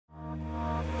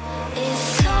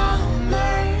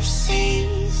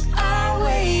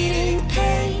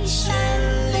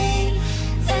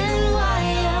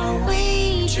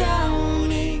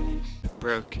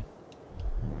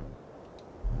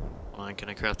point. Can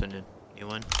I craft a new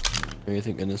one?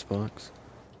 Anything in this box?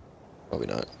 Probably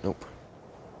not. Nope.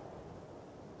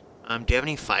 Do you have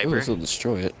any fiber? This will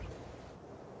destroy it.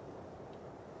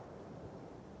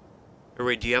 Or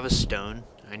wait, do you have a stone?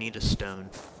 I need a stone.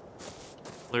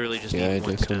 Literally just Yeah, need I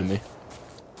one do. Come stone. to me.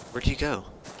 Where'd you go?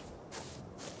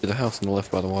 To the house on the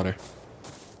left by the water.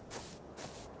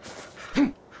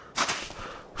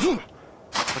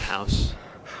 What house?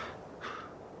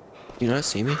 Do you not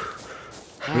see me?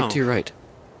 Oh. Right to your right.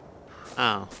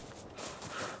 Oh.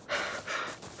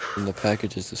 And the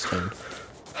package is the stone.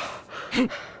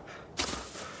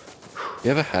 You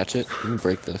have a hatchet? You can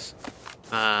break this.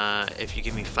 If you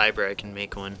give me fiber, I can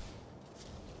make one.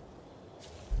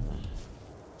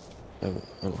 I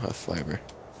don't have fiber.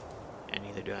 Yeah,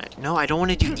 neither do I. No, I don't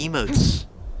want to do emotes.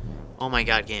 Oh my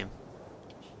god, game.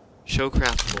 Show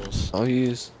craftables. I'll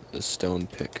use a stone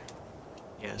pick.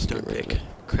 Yeah, stone Get rid of pick. it.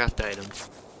 Craft item.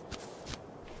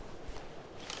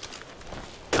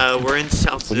 We're in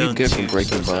South What do you Zone get 2, from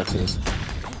breaking so boxes?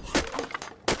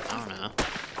 I don't know.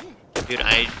 Dude,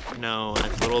 I know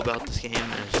as little about this game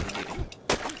as you do.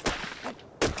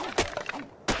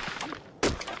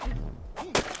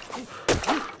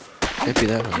 Can't be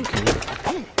that hard, can it?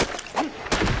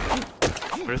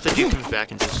 What if the dude comes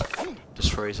back and just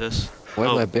destroys us? Why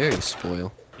did Oh. my berries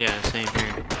spoil? Yeah, same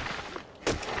here.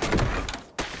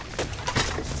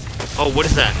 Oh, what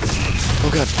is that? Oh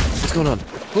god, what's going on?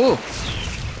 Oh!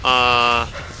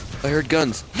 I heard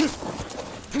guns.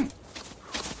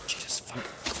 Jesus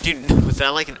fuck. Dude, was that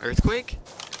like an earthquake?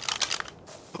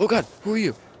 Oh god, who are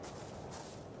you?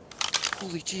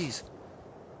 Holy jeez.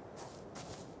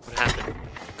 What happened?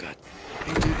 Oh god.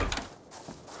 Hey dude.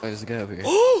 Why there's a guy over here?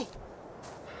 Oh!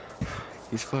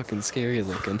 He's fucking scary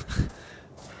looking.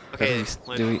 Okay,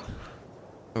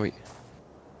 Oh wait.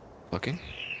 Talking?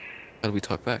 How do we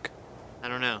talk back? I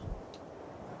don't know.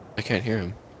 I can't hear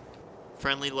him.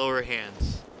 Friendly lower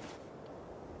hands.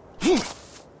 I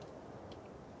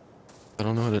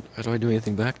don't know how do I do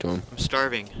anything back to him? I'm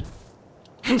starving.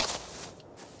 How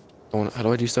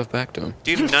do I do stuff back to him?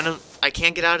 Dude, I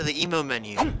can't get out of the emo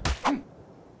menu. I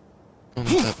don't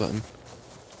hit that button.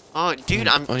 Oh, dude,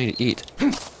 I need to eat.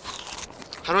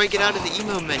 How do I get out of the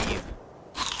emo menu?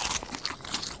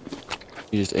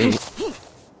 You just ate.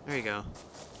 There you go.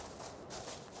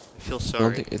 I feel I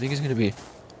sorry. think he's gonna be.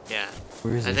 Yeah.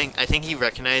 Where is he? I think he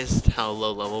recognized how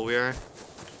low level we are.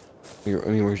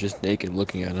 We're just naked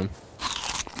looking at him.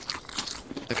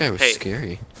 That guy was Hey.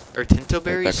 scary. Are tinto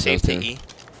berries back safe to down there. eat?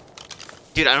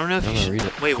 Dude, I don't know if I'm you gonna read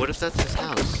should. it. Wait, what if that's his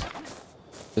house?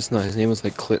 It's not. His name was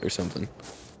like Clit or something.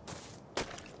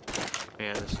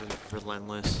 Yeah, this is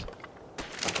relentless.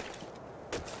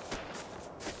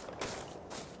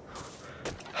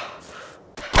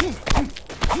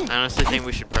 I honestly think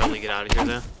we should probably get out of here,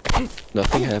 though.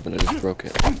 Nothing happened. I just broke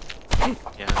it.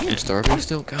 Yeah. I'm starving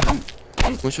still. God. How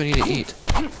much do I need to eat?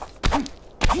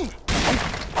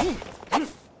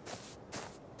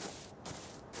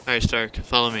 Alright, Stark,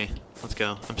 follow me. Let's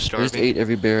go. I'm I just starving. ate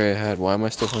every berry I had. Why am I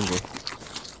still hungry?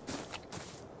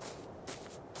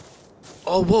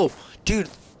 Oh, whoa! Dude,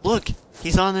 look!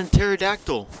 He's on a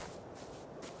pterodactyl!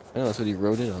 I know that's what he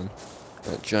rode in on.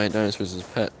 That giant dinosaur's his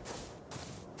pet.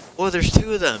 Oh, there's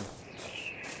two of them!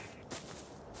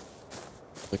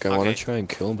 Like I want Okay. to try and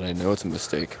kill him, but I know it's a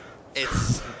mistake.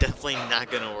 It's definitely not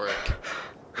gonna work.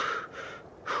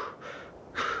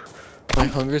 My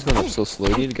hunger's gone up so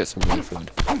slow. I need to get some real food.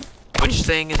 Which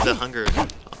thing is the hunger?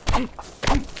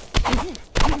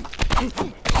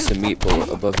 It's a meat bullet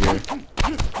above your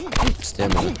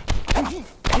stamina.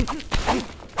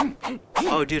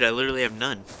 Oh, dude, I literally have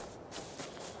none.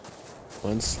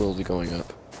 Mine's slowly going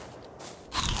up.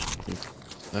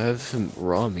 I have some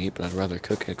raw meat, but I'd rather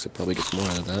cook it because it probably gets more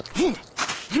out of that.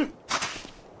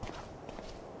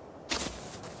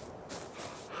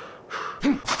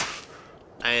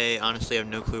 I honestly have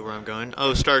no clue where I'm going.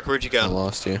 Oh, Stark, where'd you I go?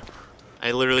 lost you.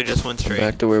 I literally just went straight.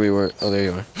 Back to where we were. Oh, there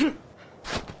you are.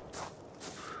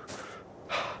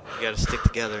 We gotta stick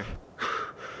together.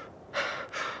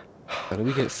 How do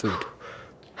we get food?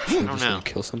 I don't know.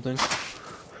 Kill something?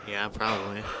 Yeah,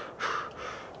 probably.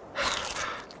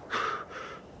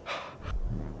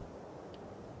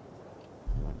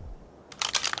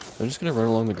 I'm just gonna run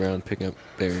along the ground picking up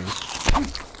berries.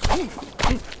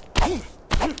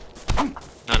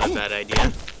 Not a bad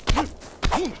idea.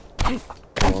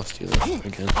 I lost you though,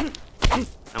 again.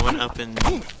 I went up and,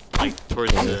 like,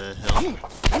 towards the hill.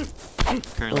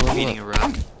 Currently Oh, beating a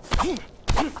rock.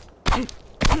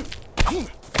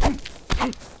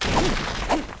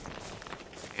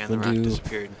 And the rock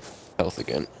disappeared. Health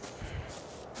again.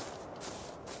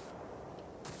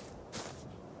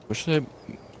 What should I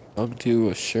I'll do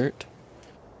a shirt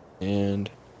and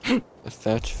a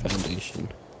thatch foundation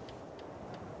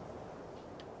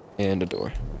and a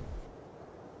door.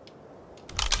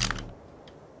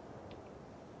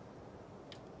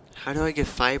 How do I get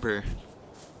fiber?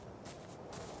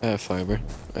 I have fiber,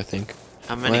 I think.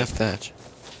 How Do many? I have thatch?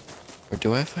 Or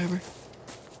do I have fiber?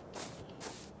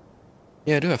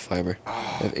 Yeah, I do have fiber. I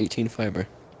have 18 fiber.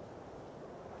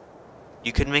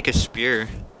 You could make a spear.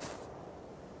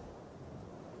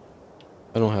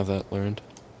 I don't have that learned.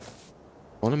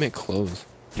 I want to make clothes.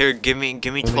 Here, give me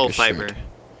I'll make 12 a fiber. shirt.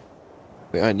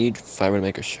 Wait, I need fiber to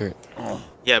make a shirt.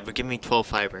 Yeah, but give me 12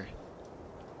 fiber.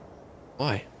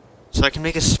 Why? So I can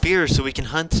make a spear so we can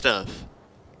hunt stuff.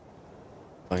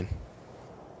 Fine.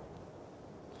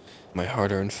 My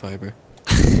hard-earned fiber.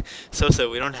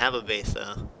 So we don't have a base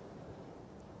though.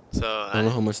 So I don't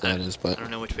know how much that is, but I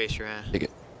don't know which base you're at. take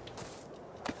it.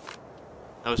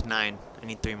 That was 9. I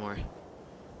need 3 more.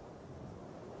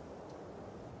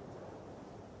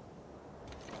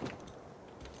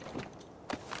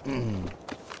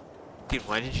 Dude,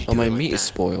 why did you do Oh, my it like meat is that?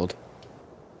 spoiled.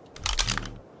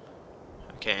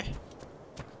 Okay.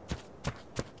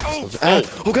 Oh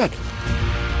god!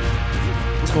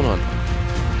 What's going on?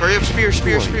 Hurry up, spear,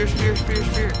 spear, Boy. spear, spear, spear,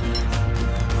 spear.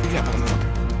 Yeah, motherfucker.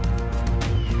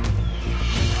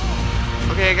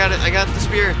 Okay, I got it. I got the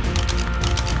spear.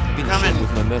 Being Coming. shot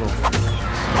with my metal.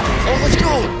 Oh, let's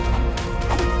go!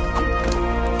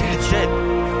 Dude, it's dead.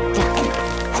 Fuck you!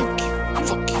 Fuck you!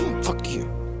 Fuck you! Fuck you!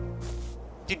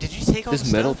 Dude, did you take all This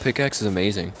the metal stuff? pickaxe is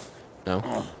amazing. No?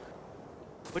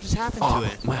 What just happened Oh, to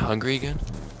it? am I hungry again?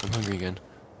 I'm hungry again.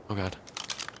 Oh god.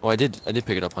 Oh, I did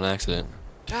pick it up on accident.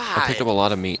 I picked up a God,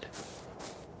 lot of meat.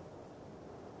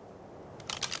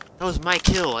 that was my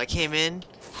kill. I came in.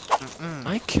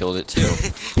 I killed it too.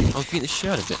 I was beating the shit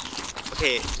out of it.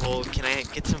 Okay, well, can I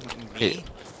get some meat? Hey,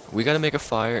 we gotta make a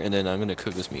fire and then I'm gonna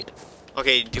cook this meat.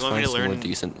 Okay, do you want me to Find somewhere learn?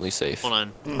 decently safe. Hold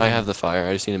on. I have the fire,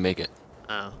 I just need to make it.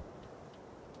 Oh, I'm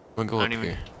gonna go I up don't even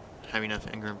here. have enough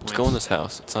engram points. Let's go in this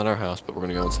house. It's not our house, but we're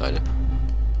gonna go inside it.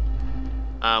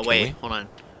 Wait, we? hold on.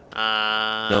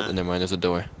 Nope, never mind, there's a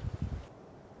door.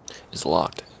 It's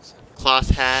locked. Cloth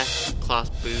hat,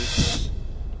 cloth boots.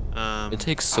 It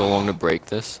takes so long to break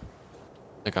this.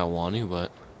 Like I want to,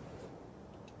 but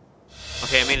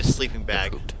Okay, I made a sleeping I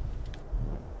bag. pooped.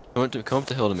 Come up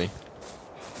the hill to me.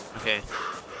 Okay.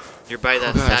 You're by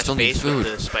that God, I thatch still need base with food.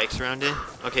 the spikes around it?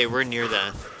 Okay, we're near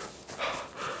that.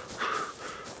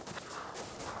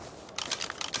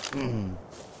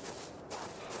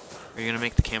 Are you gonna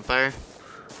make the campfire?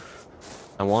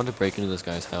 I wanted to break into this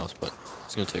guy's house, but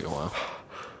it's gonna take a while.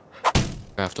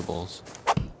 Craftables.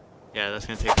 Yeah, that's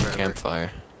gonna take forever.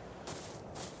 Campfire.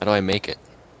 How do I make it?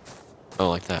 Oh,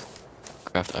 like that.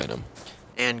 Craft item.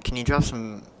 And can you drop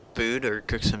some food or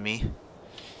cook some meat?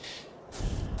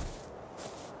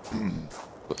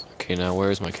 Okay, now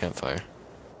where is my campfire?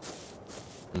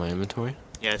 In my inventory?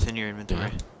 Yeah, it's in your inventory.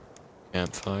 Yeah.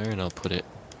 Campfire, and I'll put it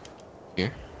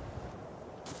here.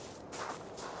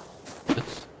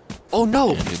 This. Oh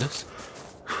no! And do this.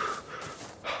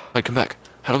 Alright, come back.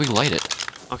 How do we light it?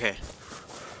 Okay.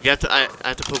 You have to. I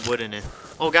have to put wood in it.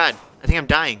 Oh god, I think I'm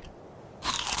dying.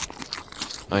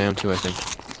 I am too, I think.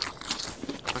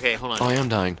 Okay, hold on. Oh, I am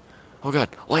dying. Oh god,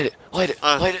 light it! Light it!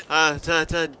 Light it!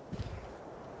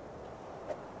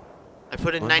 I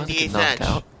put in Am I about to 98 get knocked thatch.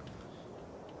 out?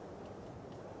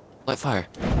 Light fire.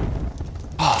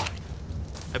 Oh,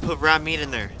 I put raw meat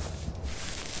in there.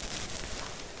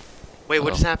 Wait,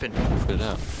 what Uh-oh. just happened? put it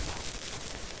out.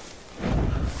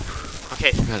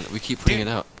 Okay. Oh god, we keep putting Dude.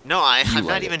 it out. No, You I'm not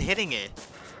light it. even hitting it.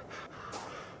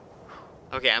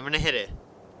 Okay, I'm gonna hit it.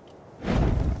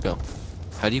 Go.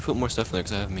 How do you put more stuff in there?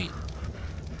 Because I have meat.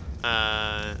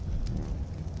 Can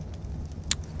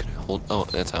I hold? Oh,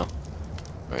 that's how.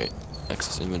 Right.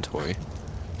 Access inventory.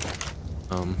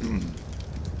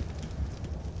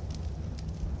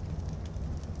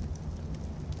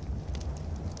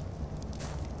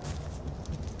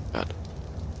 God.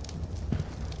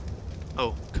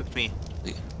 Oh, cooked me.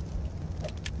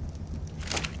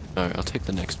 Alright, I'll take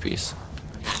the next piece.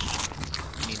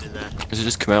 Needed that. Does it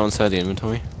just come out inside the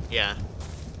inventory? Yeah.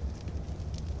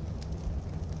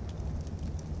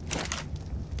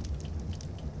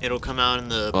 It'll come out in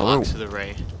the Well, box to the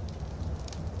right.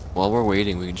 While we're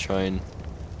waiting, we can try and...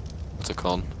 What's it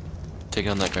called? Take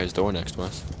on that guy's door next to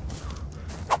us.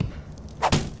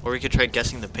 Or we could try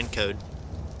guessing the pin code.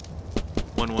 You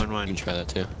can 111. try that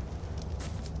too. It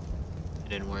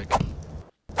didn't work.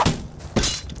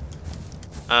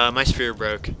 My sphere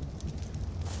broke.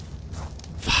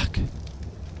 Fuck.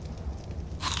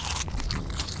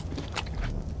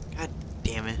 God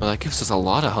damn it. Well, that gives us a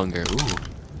lot of hunger. Ooh.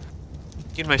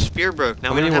 Dude, my spear broke. Now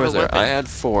How we many don't have was a there? weapon. I had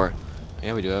 4.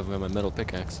 Yeah, we do have my metal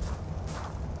pickaxe.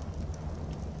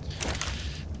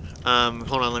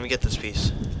 Hold on, let me get this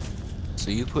piece.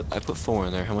 So I put 4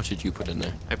 in there. How much did you put in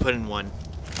there? I put in 1.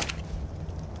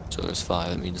 So there's 5.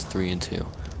 That means 3 and 2.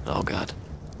 Oh god.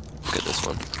 Look at this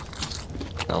one.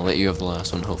 I'll let you have the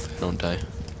last one. Hopefully I don't die.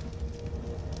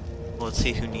 Well, let's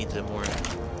see who needs it more.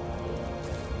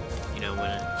 You know,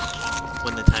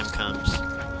 when the time comes.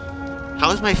 How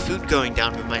is my food going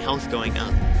down but my health going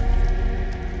up?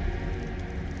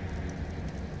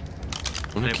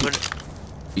 I'm gonna keep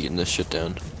beating this shit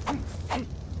down. Can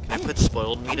I put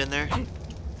spoiled meat in there?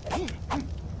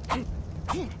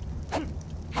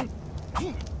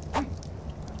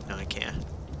 No, I can't.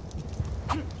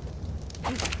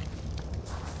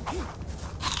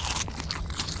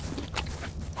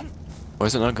 Why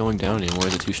is it not going down anymore?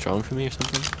 Is it too strong for me or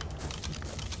something?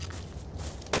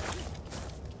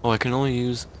 Oh, I can only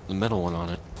use the metal one on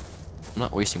it. I'm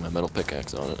not wasting my metal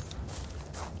pickaxe on it.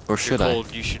 Or should You're I?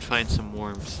 cold. You should find some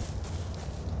worms.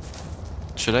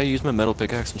 Should I use my metal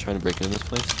pickaxe and try to break into this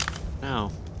place?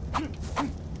 No.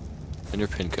 And your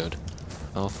pin code.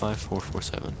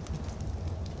 L5447.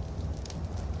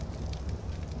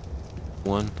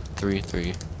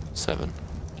 1337.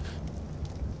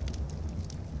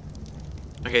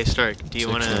 Okay, Stark. Do you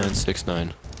want to?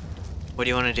 6969. What do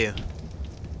you want to do?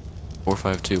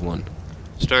 4521.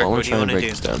 Stark, Well, what do you want to break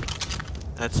do? this down.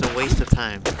 That's a waste of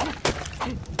time.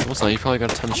 What's that? You probably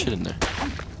got a ton of shit in there.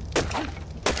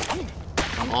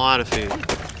 I'm all out of food.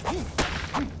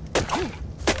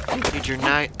 Dude, you're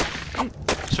not...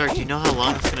 Stark, do you know how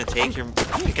long it's gonna take? Your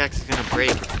pickaxe is gonna break.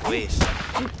 It's a waste.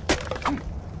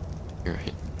 You're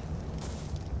hit.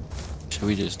 Should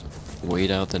we just wait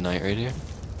out the night right here?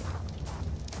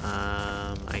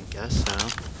 I guess so.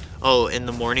 Oh, in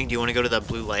the morning, do you want to go to that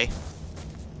blue light?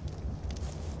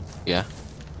 Yeah.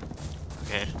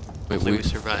 Okay. Wait, Hopefully we it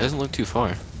survive. doesn't look too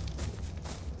far.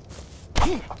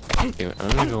 Okay, I'm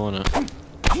gonna go on a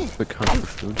quick hunt for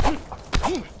food.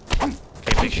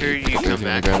 Okay, make sure you come Everything on the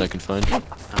back. ground I can find.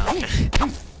 Okay.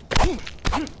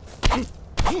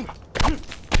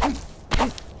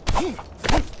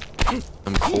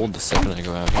 I'm cold the second I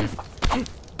go out here.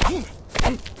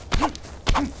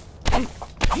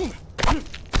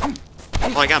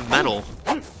 Oh, I got metal.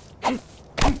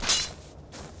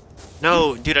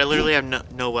 No, dude, I literally have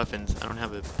no weapons. I don't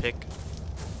have a pick.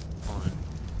 Hold on.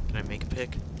 Can I make a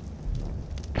pick?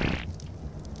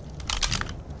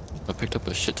 I picked up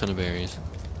a shit ton of berries.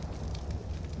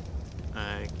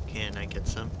 Can I get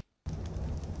some?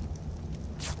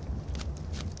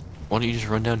 Why don't you just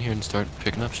run down here and start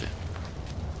picking up shit?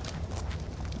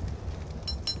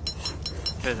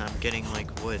 Because I'm getting,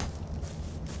 like, wood.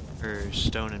 Or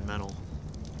stone and metal.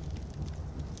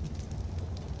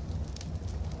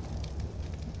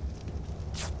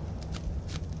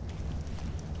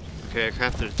 Okay, I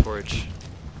crafted a torch.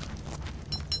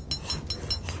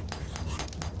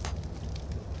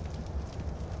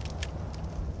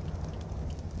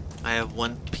 I have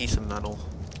 1 piece of metal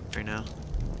right now.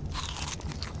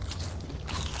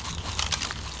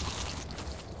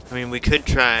 I mean, we could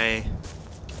try...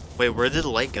 Wait, where did the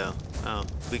light go? Oh,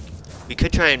 we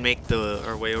could try and make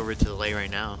our way over to the light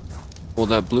right now. Well,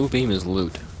 that blue beam is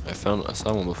loot. I saw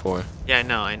one before. Yeah, I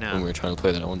know. When we were trying to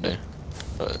play that one day.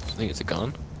 I think it's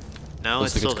gone? No,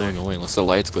 Looks it's like still there. going away, unless the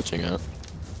light's glitching out.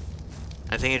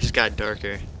 I think it just got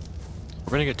darker.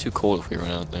 We're gonna get too cold if we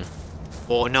run out there.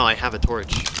 Well, no, I have a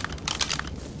torch.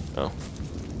 Oh.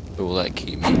 But will that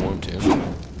keep me warm too?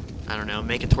 I don't know,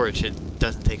 make a torch, it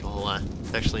doesn't take a whole lot.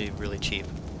 It's actually really cheap.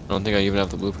 I don't think I even have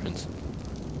the blueprints.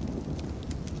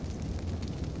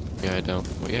 Yeah, I don't.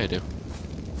 Well, yeah, I do.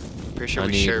 Pretty sure I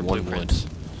we need share 1 blueprints.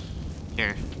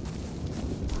 Here.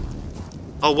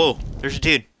 Oh, whoa, there's a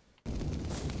dude.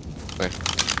 Where?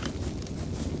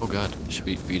 Oh god, should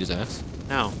we beat his ass?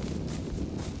 No.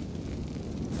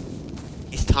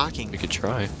 He's talking. We could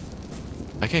try.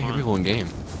 I can't hear on. people in game.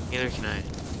 Neither can I.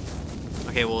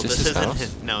 Okay, well, Is this this his isn't house?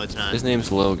 his... No, it's not. His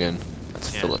name's Logan.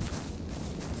 That's Yeah. Philip.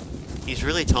 He's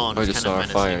really tall and I he's just kind saw of a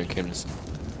menacing. fire and came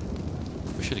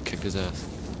to... We should have kicked his ass.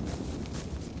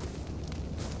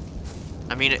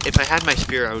 I mean, if I had my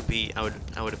spear, I would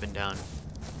have been down.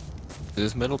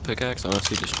 This metal pickaxe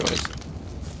honestly destroys.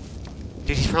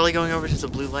 Dude, he's probably going over to the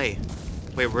blue light.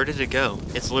 Wait, where did it go?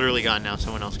 It's literally gone now.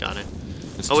 Someone else got it.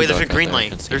 It's Oh too wait, there's a dark out green there, I light.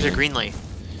 can't see There's a anything. green light.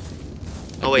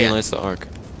 The Oh wait, green light's the ARK.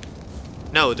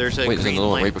 no, there's a Wait, there's green another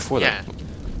one light. right before yeah.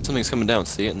 that. Something's coming down.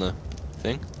 See it in the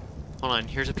thing? Hold on,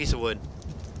 here's a piece of wood.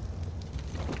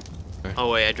 Where? Oh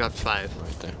wait, I dropped 5.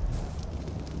 Right there.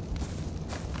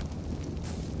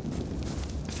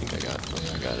 I think I got it. Oh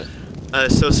yeah, I got it.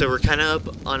 So we're kind of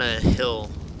up on a hill,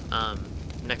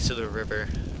 next to the river.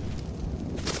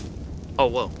 Oh,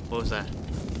 whoa, what was that?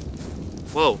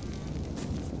 Whoa.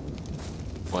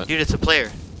 What? Dude, it's a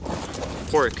player.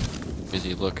 Pork. Is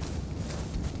he look?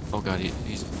 Oh god,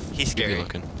 he's scary.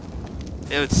 looking.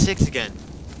 No, it's 6 again.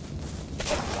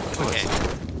 Okay.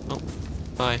 Oh,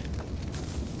 bye.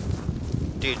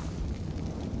 Dude,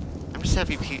 I'm just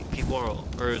happy people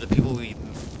or the people we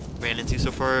ran into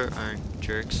so far aren't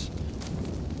jerks.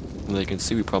 Well, they can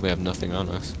see we probably have nothing on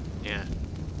us. Yeah.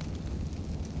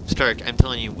 Stark, I'm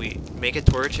telling you, we make a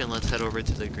torch and let's head over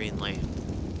to the green light.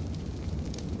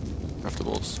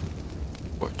 Craftables.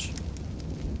 Torch.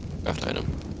 Craft item.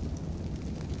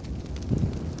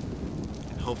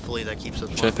 And hopefully that keeps us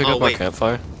warm. Should I pick up our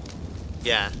campfire?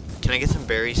 Yeah. Can I get some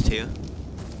berries too?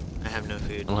 I have no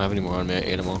food. I don't have any more on me, I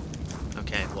ate them all.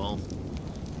 Okay, well,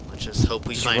 let's just hope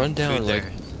we Just find run down food like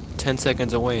there. 10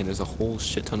 seconds away and there's a whole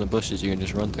shit ton of bushes you can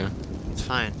just run through. It's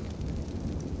fine.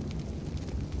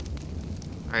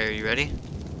 Alright, are you ready?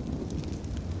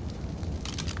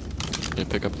 I'm gonna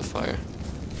pick up the fire.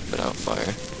 Put out fire.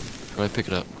 How do I pick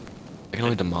it up? I can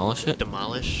only demolish it?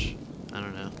 Demolish? I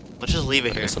don't know. Let's just leave it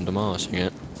I here. guess I'm demolishing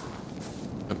it.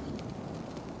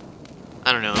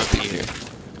 I don't know, up to you. Here.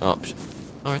 Oh,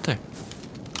 oh, right there.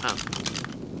 Oh,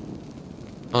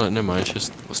 Oh, never mind, it's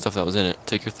just the stuff that was in it.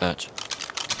 Take your thatch.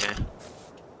 okay.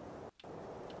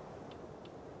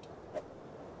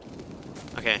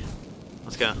 Okay,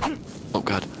 let's go. Oh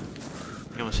god.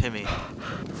 You almost hit me.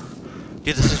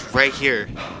 Dude, this is right here.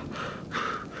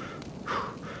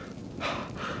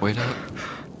 Wait up.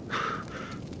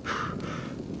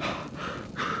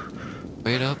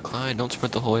 Wait up, Clyde. Don't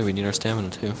sprint the whole way. We need our stamina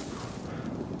too.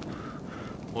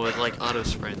 With like auto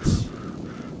sprints.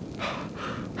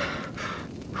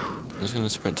 I'm just gonna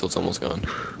sprint till it's almost gone.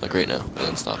 Like right now. And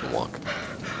then stop and walk.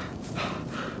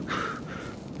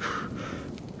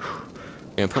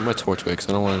 Yeah, put my torch away because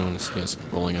I don't want anyone to see us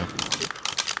rolling up.